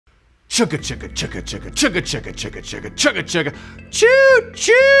Chugga chugga chugga chugga chugga chugga chugga chugga chugga chugga. Choo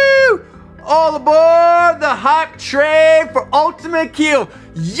choo! All aboard the hot train for Ultimate Keel.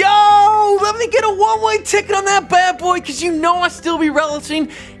 Yo, let me get a one-way ticket on that bad boy, because you know I still be relishing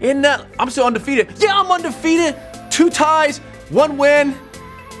in that. I'm still undefeated. Yeah, I'm undefeated. 2 ties, 1 win.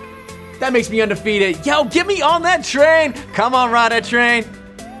 That makes me undefeated. Yo, get me on that train. Come on, ride that train.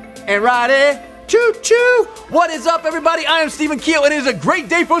 And ride it. Choo choo! What is up, everybody? I am Steven Keel. It is a great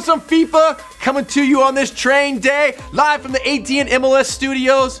day for some FIFA. Coming to you on this train day, live from the ATN MLS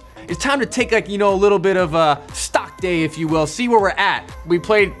studios. It's time to take, like, you know, a little bit of a stock day, if you will. See where we're at. We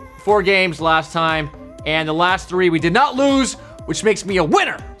played 4 games last time, and the last 3 we did not lose, which makes me a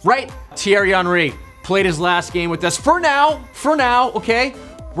winner, right? Thierry Henry played his last game with us. For now, okay?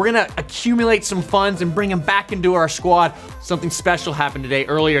 We're gonna accumulate some funds and bring him back into our squad. Something special happened today,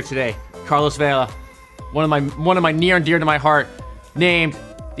 earlier today. Carlos Vela, one of my near and dear to my heart, named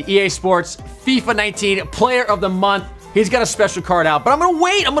the EA Sports FIFA 19 Player of the Month. He's got a special card out, but I'm gonna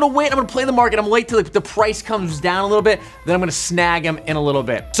wait. I'm gonna play the market. I'm gonna wait till the price comes down a little bit. Then I'm gonna snag him in a little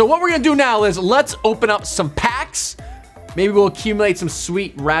bit. So what we're gonna do now is let's open up some packs. Maybe we'll accumulate some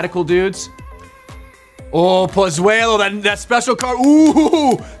sweet radical dudes. Oh, Pozuelo, that special card.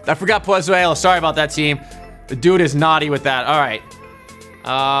 Ooh, I forgot Pozuelo. Sorry about that, team. The dude is naughty with that. All right.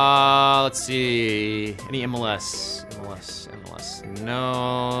 Let's see. Any MLS?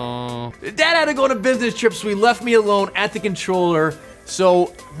 No. Dad had to go on a business trip, so he left me alone at the controller. So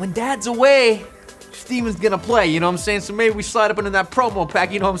when Dad's away, Steven's gonna play, you know what I'm saying? So maybe we slide up into that promo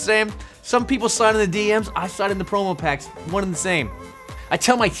pack, you know what I'm saying? Some people slide in the DMs, I slide in the promo packs, one and the same. I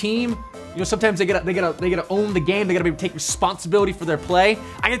tell my team, you know, sometimes they gotta own the game. They gotta take responsibility for their play.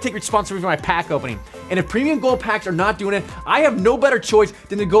 I gotta take responsibility for my pack opening. And if premium gold packs are not doing it, I have no better choice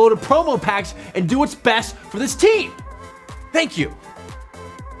than to go to promo packs and do what's best for this team. Thank you.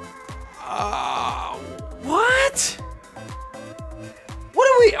 What?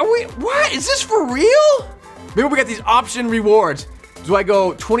 What? Is this for real? Maybe we got these option rewards. Do I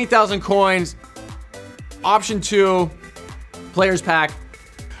go 20,000 coins, option 2, players pack?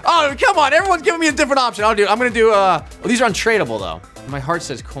 Oh, come on, everyone's giving me a different option. I'm gonna do, well, these are untradeable though. My heart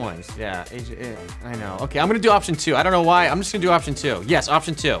says coins, yeah, I know. Okay, I'm gonna do option 2. I don't know why, I'm just gonna do option 2. Yes,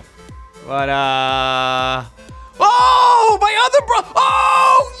 option 2. But, oh, my other bro,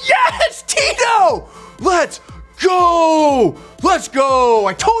 oh, yes, Tito! Let's go! Let's go!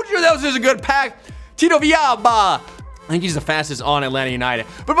 I told you that was a good pack. Tito Villalba. I think he's the fastest on Atlanta United.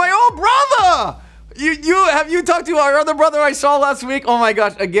 But my old brother! Have you talked to our other brother I saw last week? Oh my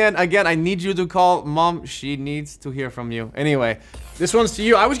gosh, again, I need you to call Mom. She needs to hear from you. Anyway, this one's to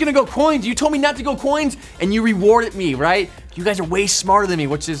you. I was gonna go coins. You told me not to go coins, and you rewarded me, right? You guys are way smarter than me,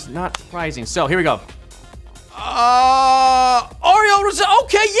 which is not surprising. So, here we go. Oreo,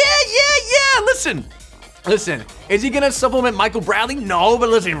 okay, yeah. Listen, is he gonna supplement Michael Bradley? No, but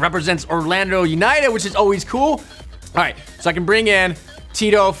listen, he represents Orlando United, which is always cool. All right, so I can bring in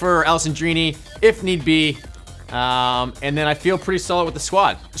Tito for Alessandrini, if need be. And then I feel pretty solid with the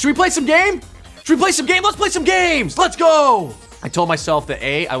squad. Should we play some game? Let's play some games. Let's go. I told myself that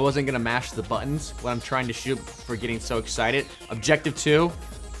I wasn't gonna mash the buttons when I'm trying to shoot for getting so excited. Objective 2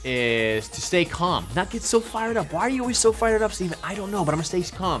 is to stay calm, not get so fired up. Why are you always so fired up, Steven? I don't know, but I'm gonna stay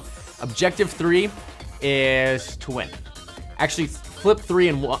calm. Objective 3 is to win. Actually, flip 3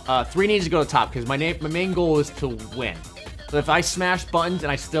 and 3 needs to go to the top because my main goal is to win. So if I smash buttons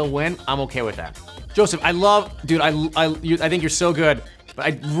and I still win, I'm okay with that. Joseph, dude, I think you're so good, but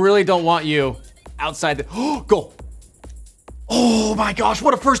I really don't want you outside the, goal. Oh my gosh,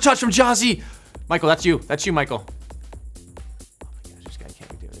 what a first touch from Jazzy. Michael, that's you, Michael.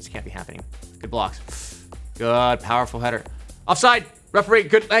 Can't be happening. Good blocks. Good, powerful header. Offside. Referee.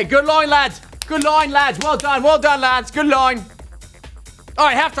 Good. Hey, good line, lads. Good line, lads. Well done, lads. Good line. All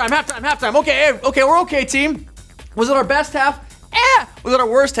right, halftime. Okay, we're okay, team. Was it our best half? Was it our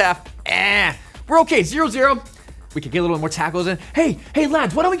worst half? We're okay. 0-0. We could get a little bit more tackles in. Hey,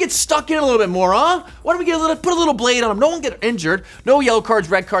 lads, why don't we get stuck in a little bit more, huh? Why don't we put a little blade on them? No one get injured. No yellow cards,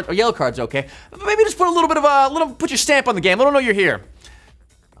 red cards, or yellow cards, okay. But maybe just put a little bit of put your stamp on the game. Let them know you're here.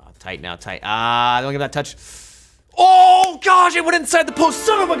 Tight now, tight. Don't get that touch. Oh, gosh, it went inside the post.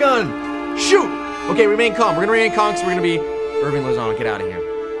 Son of a gun. Shoot. Okay, remain calm. We're going to remain calm because we're going to be Irving Lozano. Get out of here.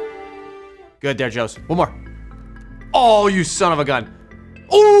 Good there, Joseph. One more. Oh, you son of a gun.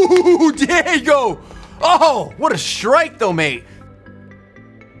 Ooh, Diego. Oh, what a strike, though, mate.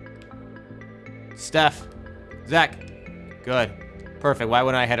 Steph. Zach. Good. Perfect. Why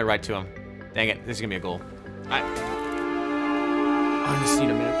wouldn't I head it right to him? Dang it. This is going to be a goal. I just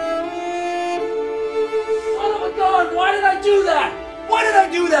need a minute. Son of a gun! Why did I do that?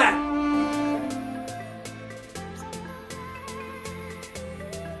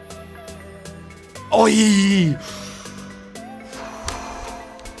 Oi!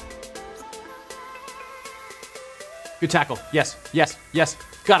 Good tackle. Yes, yes, yes.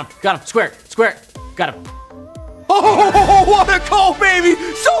 Got him, square, square. Got him. Oh, what a goal, baby!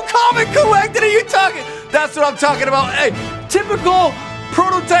 So calm and collected, are you talking? That's what I'm talking about. Hey, typical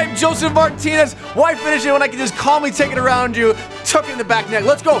prototype Joseph Martinez. Why finish it when I can just calmly take it around you, tuck it in the back neck?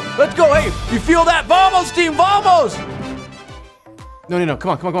 Let's go, let's go. Hey, you feel that? Vamos, team, vamos! No,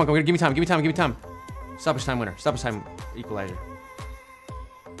 come on. Give me time. Stoppage time winner, stoppage time equalizer.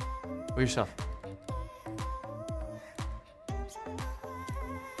 Go yourself.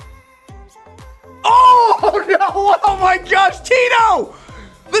 Oh no! Oh my gosh, Tito!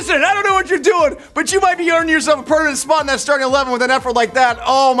 Listen, I don't know what you're doing, but you might be earning yourself a permanent spot in that starting 11 with an effort like that.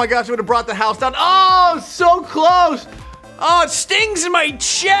 Oh my gosh, it would have brought the house down. Oh, so close. Oh, it stings in my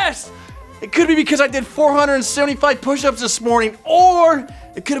chest. It could be because I did 475 push-ups this morning, or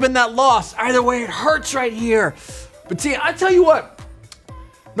it could have been that loss. Either way, it hurts right here. But see, I tell you what,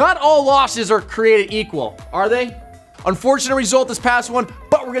 not all losses are created equal, are they? Unfortunate result this past one,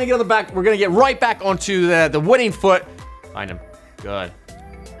 but we're gonna get on the back. We're gonna get right back onto the winning foot. Find him. Good.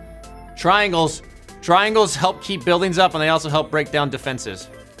 Triangles. Triangles help keep buildings up, and they also help break down defenses.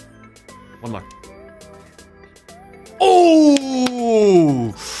 One more.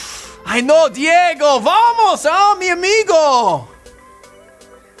 Oh! I know, Diego. Vamos, mi amigo.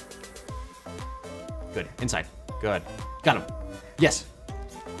 Good. Inside. Good. Got him. Yes.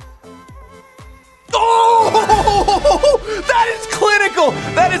 Oh, that is clinical.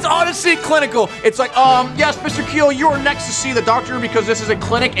 That is honestly clinical. It's like, yes, Mr. Keel, you are next to see the doctor because this is a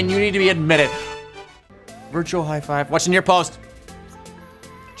clinic and you need to be admitted. Virtual high five. Watch the near post.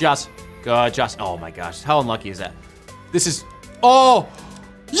 Just. Good, just. Oh my gosh. How unlucky is that? This is. Oh.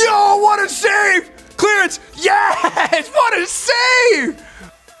 Yo, what a save. Clearance. Yes. What a save.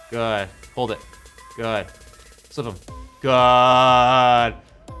 Good. Hold it. Good. Slip him. Good.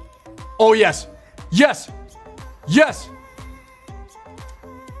 Oh, yes. Yes! Yes!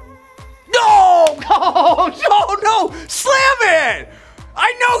 No! No! Slam it!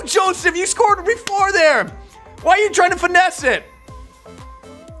 I know, Joseph, you scored before there! Why are you trying to finesse it?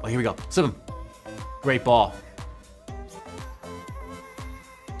 Oh, here we go. Slip him. Great ball.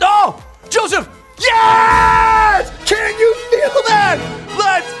 Oh! Joseph! Yes! Can you feel that?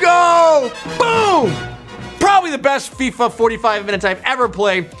 Let's go! Boom! Probably the best FIFA 45 minutes I've ever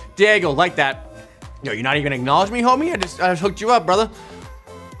played. Diego, like that. Yo, you're not even gonna acknowledge me, homie? I just hooked you up, brother.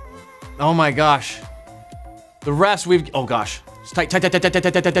 Oh my gosh. The rest we've, oh gosh. It's tight.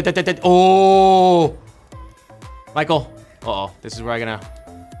 Oh. Michael. Uh-oh, this is where I'm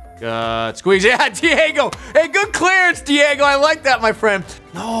gonna, squeeze. Yeah, Diego. Hey, good clearance, Diego. I like that, my friend.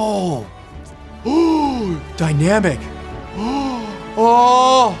 No. Ooh, dynamic.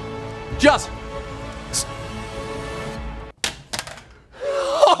 Oh. Just.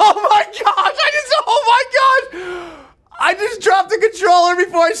 Oh my gosh, oh my gosh! I just dropped the controller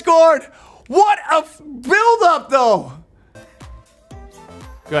before I scored. What a build-up, though.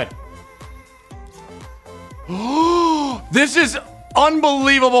 Good. This is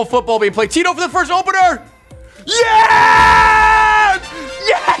unbelievable football being played. Tito for the first opener. Yes!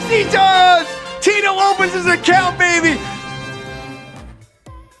 Yes, he does! Tito opens his account, baby.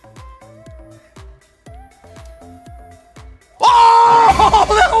 Oh,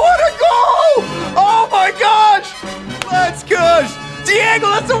 what a goal! Oh my gosh! Let's go! Diego,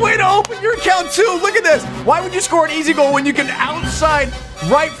 that's the way to open your account too. Look at this. Why would you score an easy goal when you can outside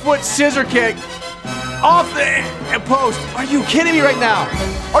right foot scissor kick off the post? Are you kidding me right now?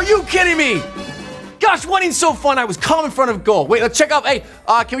 Are you kidding me? Gosh, winning's so fun. I was calm in front of goal. Wait, let's check out. Hey,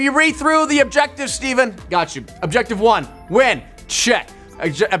 can we read through the objectives, Steven? Got you. Objective 1, win. Check.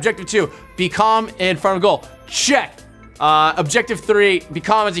 Objective 2, be calm in front of goal. Check. Objective 3, be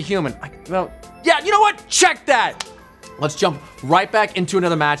calm as a human. Well, yeah, you know what? Check that. Let's jump right back into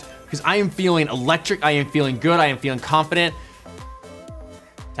another match because I am feeling electric. I am feeling good. I am feeling confident.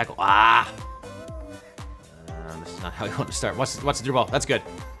 Tackle. This is not how we want to start. What's the through ball? That's good.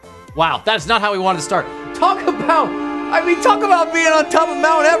 Wow, that is not how we wanted to start. Talk about being on top of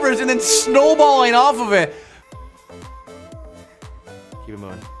Mount Everest and then snowballing off of it. Keep it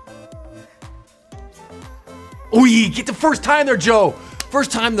moving. Oh, you get the first time there, Joe.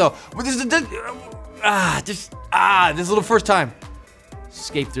 First time though. This little first time.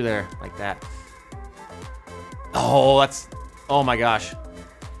 Escape through there like that. Oh, oh my gosh.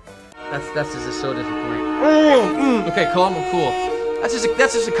 That's just so disappointing. Okay, calm and cool. That's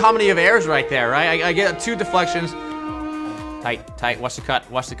just a comedy of errors right there, right? I get 2 deflections. Tight. Watch the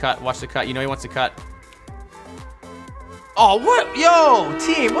cut. You know he wants to cut. Oh, what? Yo,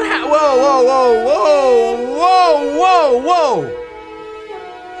 team, what happened? Whoa, whoa, whoa, whoa, whoa, whoa.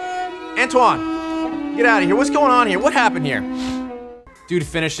 Antoine, get out of here. What's going on here? What happened here? Dude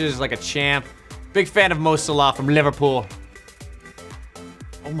finishes like a champ. Big fan of Mo Salah from Liverpool.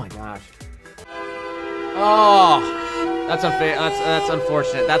 Oh my gosh. Oh, that's unfair. That's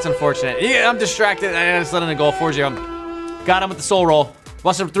unfortunate. That's unfortunate. Yeah, I'm distracted. I just let in a goal. 4-0. Got him with the soul roll.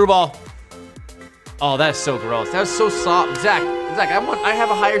 Busted through ball. Oh, that is so gross. That was so soft. Zach, I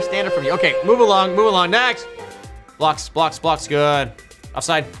have a higher standard from you. Okay, move along, next. Blocks, good.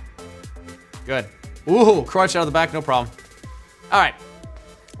 Offside. Good. Ooh, crunch out of the back, no problem. All right,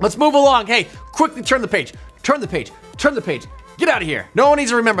 let's move along. Hey, quickly turn the page. Get out of here. No one needs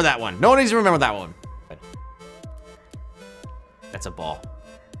to remember that one. That's a ball.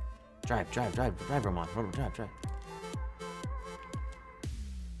 Drive, Roman. Drive.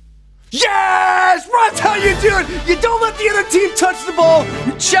 Yes! That's how you do it! You don't let the other team touch the ball.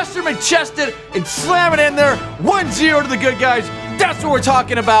 You Chesterman chest it and slam it in there. 1-0 to the good guys. That's what we're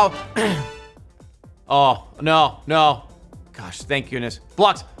talking about. Oh, no. Gosh, thank goodness.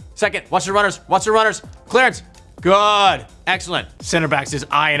 Blocks. Second. Watch the runners. Clearance. Good. Excellent. Center back's just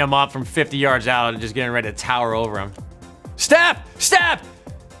eyeing him up from 50 yards out and just getting ready to tower over him. Stab!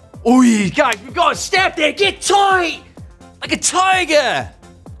 Ooh, guys, we got stab there. Get tight! Like a tiger!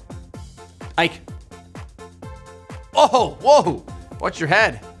 Ike. Oh, whoa. Watch your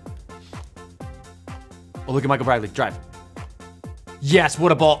head. Oh, look at Michael Bradley. Drive. Yes,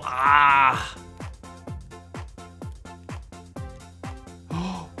 what a ball. Ah.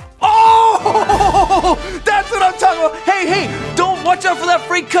 Oh, that's what I'm talking about. Hey, don't watch out for that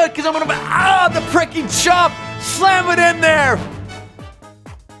free cut because I'm going to, the pricky chop. Slam it in there.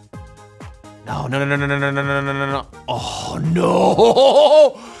 No. Oh,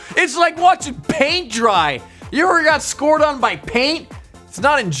 no. It's like watching paint dry. You ever got scored on by paint? It's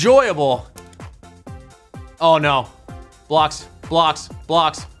not enjoyable. Oh no. Blocks.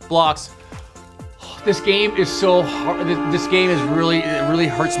 This game is so hard. This game is it really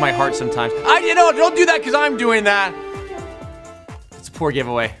hurts my heart sometimes. Don't do that because I'm doing that. It's a poor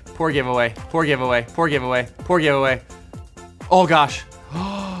giveaway. Poor giveaway. Oh gosh.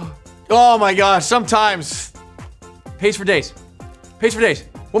 Oh my gosh. Sometimes. Pace for days.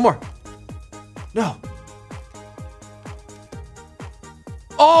 One more. No.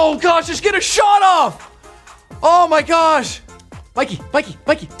 Oh gosh, just get a shot off. Oh my gosh. Mikey,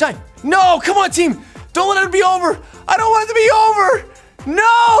 time. No, come on team. Don't let it be over. I don't want it to be over.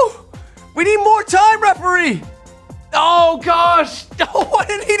 No. We need more time, referee. Oh gosh. Oh, why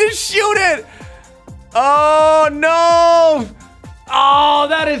didn't he just shoot it? Oh no. Oh,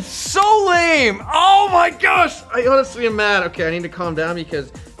 that is so lame. Oh my gosh. I honestly am mad. Okay, I need to calm down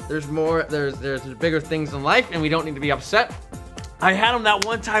because there's bigger things in life and we don't need to be upset. I had him that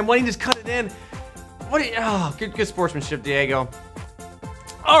one time. Why didn't he just cut it in? Good sportsmanship, Diego.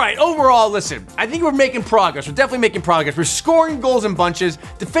 All right, overall, listen, I think we're making progress. We're definitely making progress. We're scoring goals in bunches.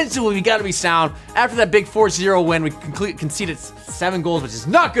 Defensively, we got to be sound. After that big 4-0 win, we conceded 7 goals, which is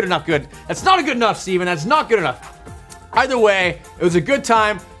not good enough. That's not good enough, Steven. That's not good enough. Either way, it was a good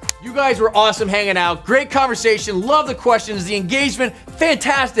time. You guys were awesome hanging out. Great conversation. Love the questions, the engagement.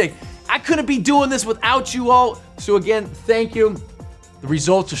 Fantastic. I couldn't be doing this without you all. So again, thank you. The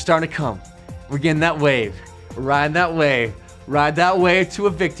results are starting to come. We're getting that wave. We're riding that wave. Ride that wave to a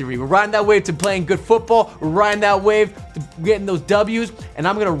victory. We're riding that wave to playing good football. We're riding that wave to getting those W's. And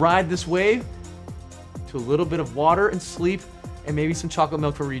I'm going to ride this wave to a little bit of water and sleep and maybe some chocolate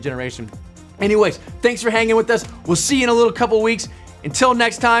milk for regeneration. Anyways, thanks for hanging with us. We'll see you in a couple weeks. Until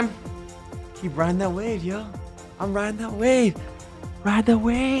next time, keep riding that wave, yo. I'm riding that wave. Ride the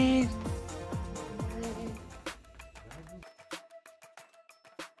wave.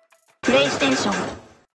 PlayStation